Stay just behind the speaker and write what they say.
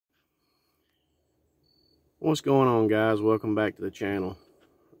What's going on, guys? Welcome back to the channel.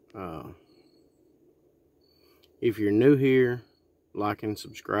 If you're new here, like and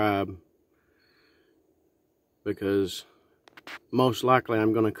subscribe, because most likely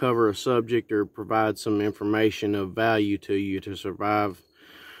I'm going to cover a subject or provide some information of value to you to survive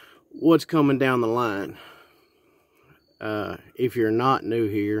what's coming down the line. If you're not new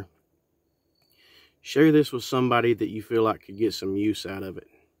here, share this with somebody that you feel like could get some use out of it.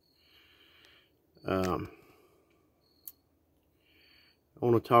 I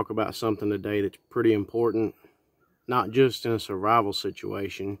want to talk about something today that's pretty important, not just in a survival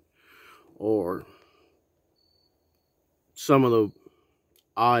situation or some of the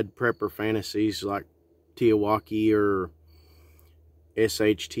odd prepper fantasies like Tiawaki or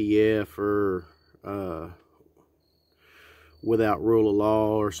SHTF or without rule of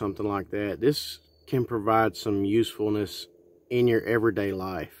law or something like that. This can provide some usefulness in your everyday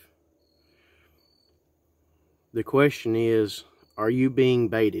life. The question is, are you being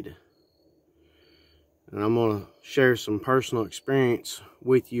baited? And I'm going to share some personal experience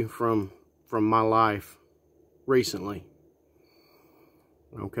with you from my life recently.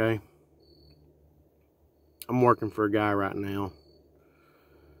 Okay? I'm working for a guy right now.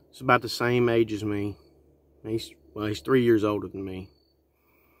 He's about the same age as me. He's 3 years older than me.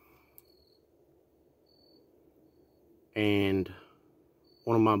 And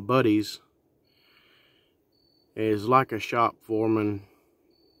one of my buddies is like a shop foreman,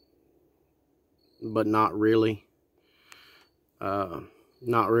 but not really.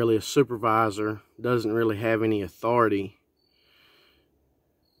 Not really a supervisor, doesn't really have any authority,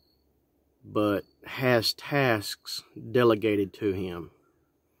 but has tasks delegated to him.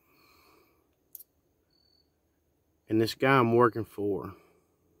 And this guy I'm working for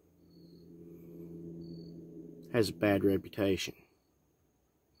has a bad reputation.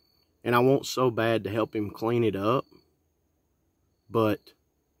 And I want so bad to help him clean it up, but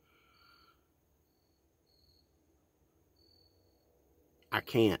I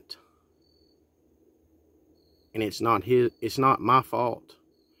can't. And it's not my fault.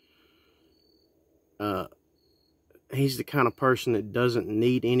 He's the kind of person that doesn't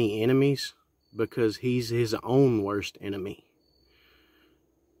need any enemies because he's his own worst enemy.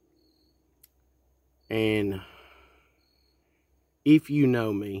 And if you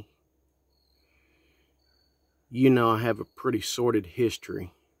know me, you know I have a pretty sordid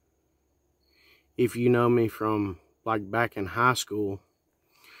history. If you know me from like back in high school,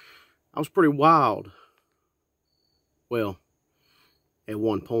 I was pretty wild. Well, at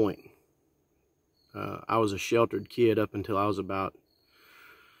one point. I was a sheltered kid up until I was about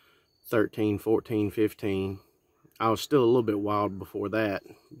 13, 14, 15. I was still a little bit wild before that,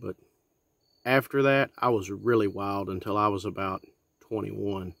 but after that, I was really wild until I was about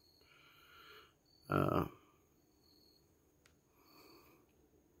 21.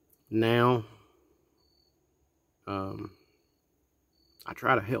 Now, I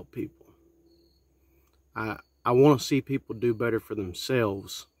try to help people. I want to see people do better for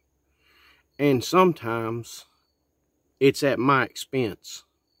themselves. And sometimes it's at my expense.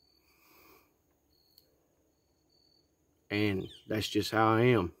 And that's just how I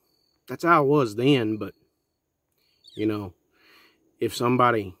am. That's how I was then, but, you know, if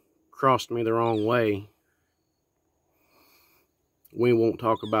somebody crossed me the wrong way, we won't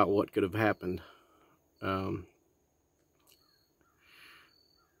talk about what could have happened.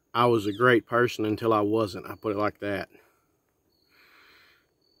 I was a great person until I wasn't. I put it like that.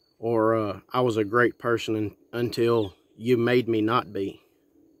 Or I was a great person until you made me not be.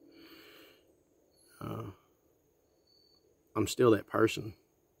 I'm still that person.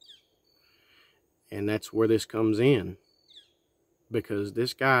 And that's where this comes in. Because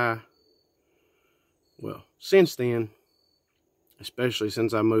this guy, well, since then, especially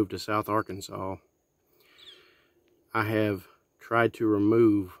since I moved to South Arkansas, I have tried to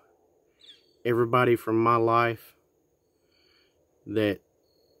remove everybody from my life that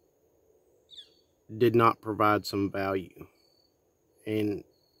did not provide some value. And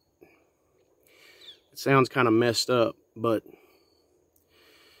it sounds kind of messed up, but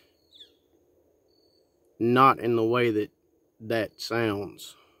not in the way that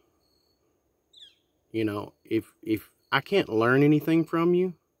sounds. You know, if I can't learn anything from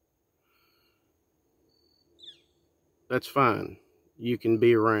you, that's fine. You can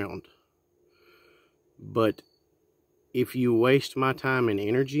be around. But if you waste my time and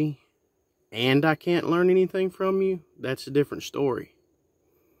energy, and I can't learn anything from you, that's a different story.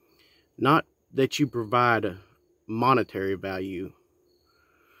 Not that you provide a monetary value,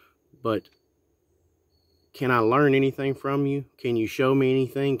 but can I learn anything from you? Can you show me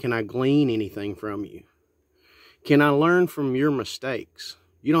anything? Can I glean anything from you? Can I learn from your mistakes?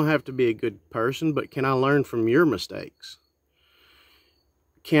 You don't have to be a good person, but can I learn from your mistakes?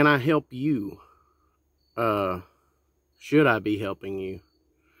 Can I help you? Should I be helping you?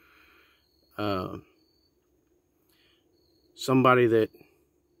 Somebody that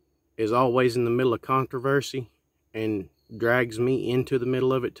is always in the middle of controversy and drags me into the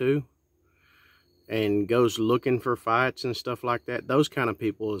middle of it too, and goes looking for fights and stuff like that. Those kind of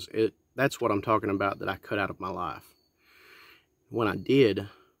people, that's what I'm talking about, that I cut out of my life. When I did,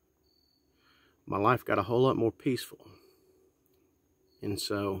 my life got a whole lot more peaceful. And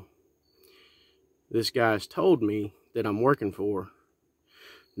so this guy's told me that I'm working for,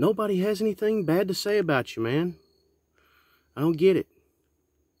 nobody has anything bad to say about you, man. I don't get it.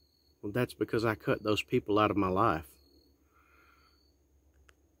 Well, that's because I cut those people out of my life.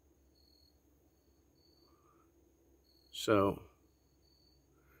 So,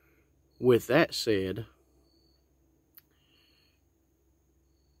 with that said,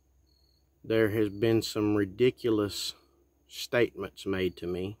 there has been some ridiculous statements made to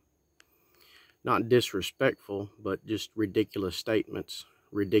me. Not disrespectful, but just ridiculous statements,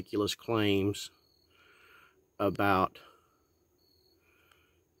 ridiculous claims about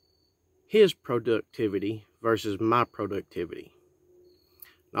his productivity versus my productivity.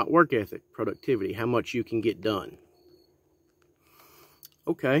 Not work ethic, productivity, how much you can get done.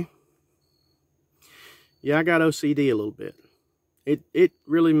 Okay. Yeah, I got OCD a little bit. It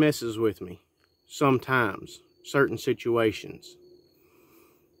really messes with me sometimes, certain situations.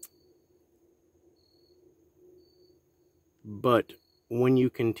 But when you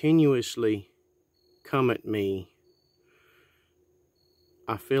continuously come at me,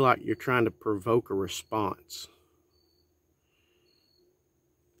 I feel like you're trying to provoke a response.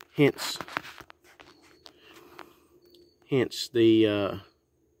 Hence the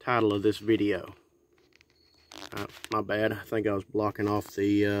title of this video. My bad. I think I was blocking off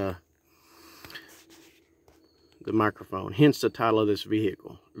the microphone. Hence the title of this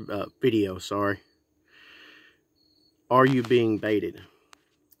video. Sorry. Are you being baited?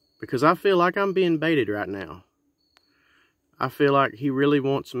 Because I feel like I'm being baited right now. I feel like he really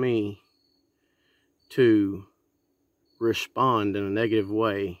wants me to respond in a negative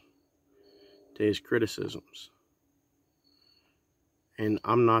way to his criticisms. And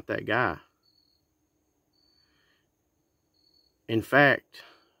I'm not that guy. In fact,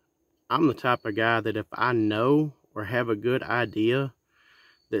 I'm the type of guy that if I know or have a good idea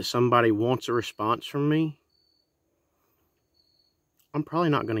that somebody wants a response from me, I'm probably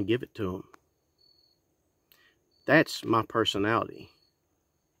not going to give it to them. That's my personality.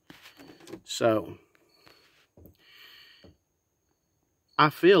 So, I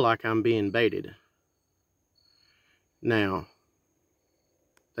feel like I'm being baited. Now,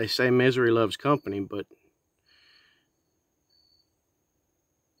 they say misery loves company, but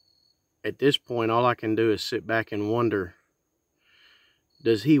at this point, all I can do is sit back and wonder,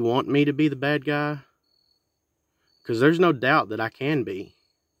 does he want me to be the bad guy? Because there's no doubt that I can be.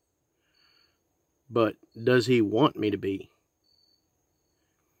 But does he want me to be?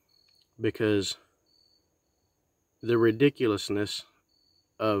 Because the ridiculousness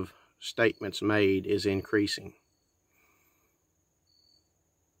of statements made is increasing.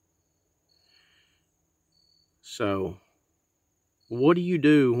 So, what do you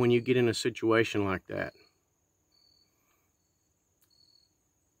do when you get in a situation like that?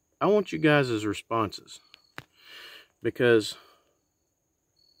 I want you guys' responses. Because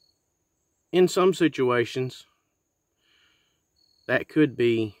in some situations, that could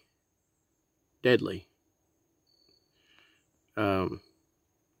be deadly.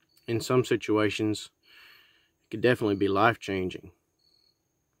 In some situations, it could definitely be life-changing.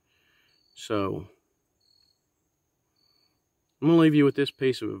 So, I'm going to leave you with this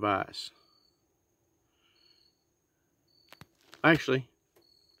piece of advice. Actually,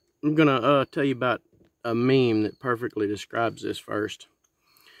 I'm going to tell you about a meme that perfectly describes this first.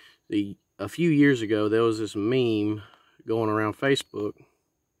 A few years ago, there was this meme going around Facebook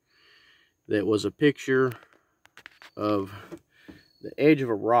that was a picture of the edge of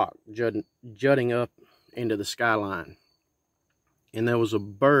a rock jutting up into the skyline. And there was a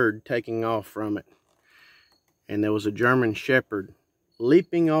bird taking off from it. And there was a German Shepherd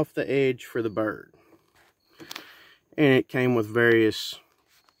leaping off the edge for the bird. And it came with various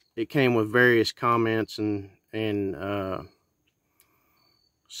comments and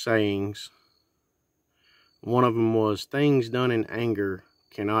sayings. One of them was, "Things done in anger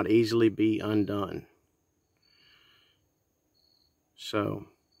cannot easily be undone." So,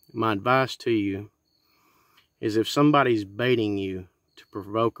 my advice to you is, if somebody's baiting you to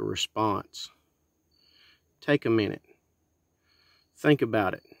provoke a response, take a minute. Think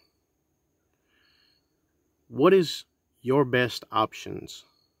about it. What is your best options?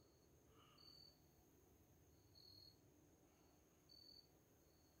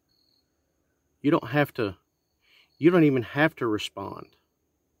 You don't even have to respond.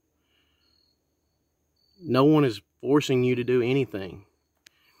 No one is forcing you to do anything.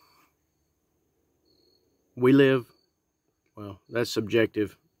 We live, well, that's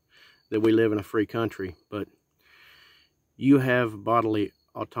subjective that we live in a free country, but you have bodily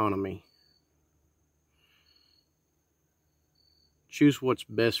autonomy. Choose what's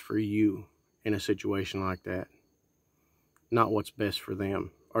best for you in a situation like that, not what's best for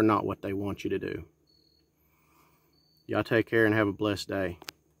them or not what they want you to do. Y'all take care and have a blessed day.